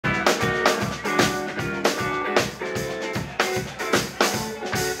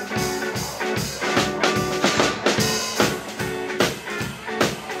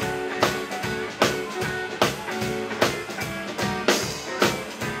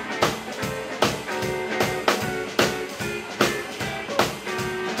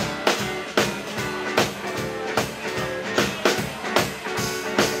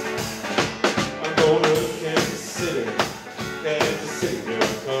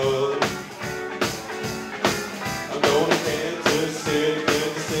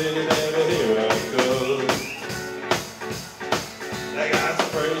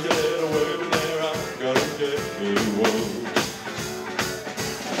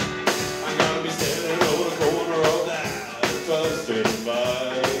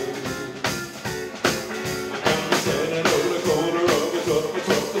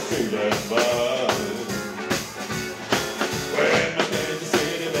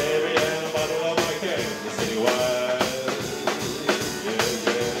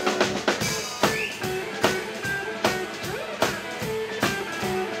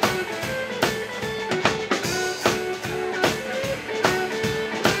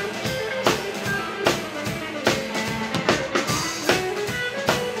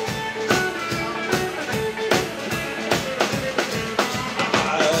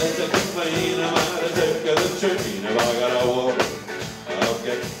I'll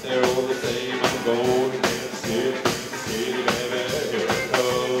get there all the same. I'm going to Kansas City, baby, here it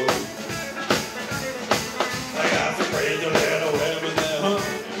goes. I got some crazy little women there, huh?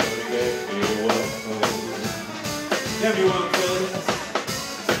 You're gonna get me one. Give me one, fellas.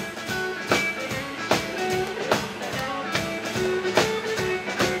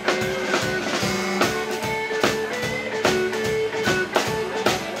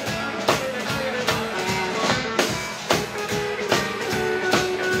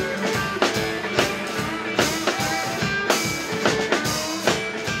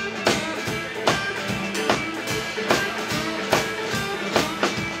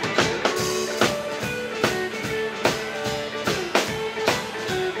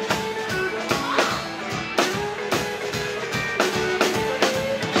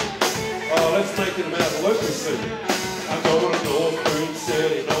 Let's make it about the local city. I'm going to Northbridge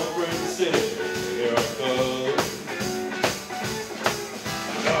City, Northbridge City. Here I go.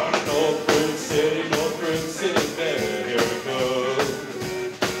 I'm going to Northbridge City, Northbridge City, baby. Here I go.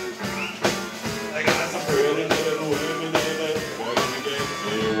 They got some pretty little women there, they're gonna get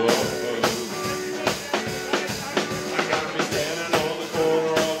me one. I'm gonna be standing on the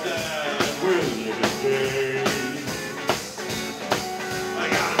corner all night, really be great. I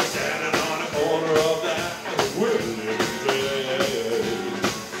got me standing on the corner of that willing place.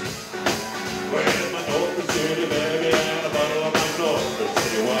 Where's my Northbridge City, baby, and a bottle of my Northbridge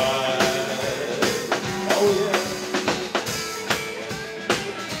City wine? Oh yeah.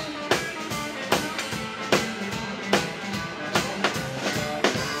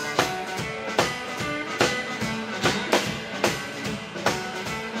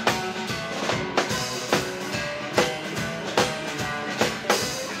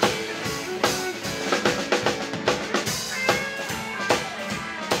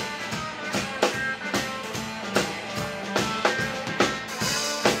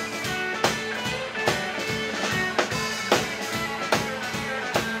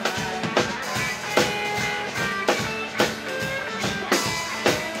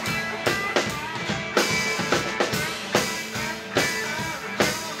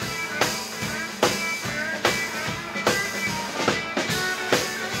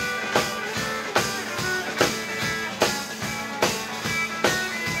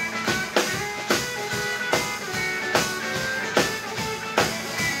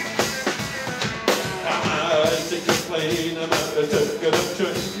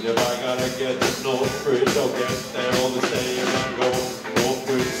 If I gotta get to Northbridge, I'll get there all the same. I'm going to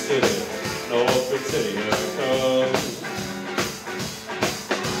Northbridge City, Northbridge City, here I come.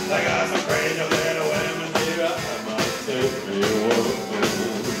 I got some crazy little women here, I might take me one.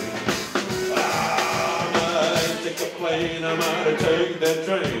 I might take a plane, I might take that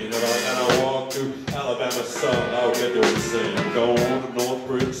train. If I gotta walk to Alabama sun, I'll get there all the same. I'm going to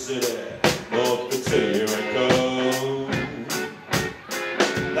Northbridge City, Northbridge City, here I come.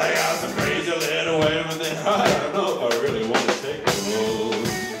 They got some crazy little women there. I don't know if I really want to take them home.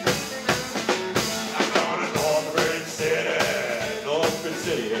 I'm going to Northbridge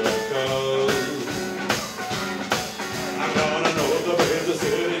City, here I go. I'm going to Northbridge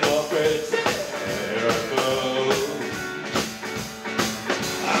City, Northbridge City, here I go.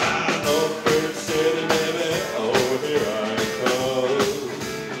 I'm Northbridge City, baby, oh, here I go.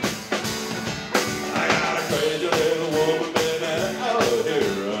 I got a crazy little woman, baby, oh,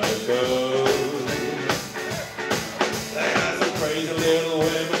 here I go. They got some crazy little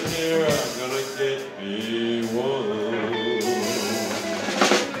women here, I'm gonna get me one.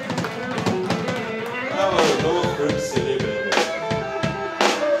 Oh, Northbridge City.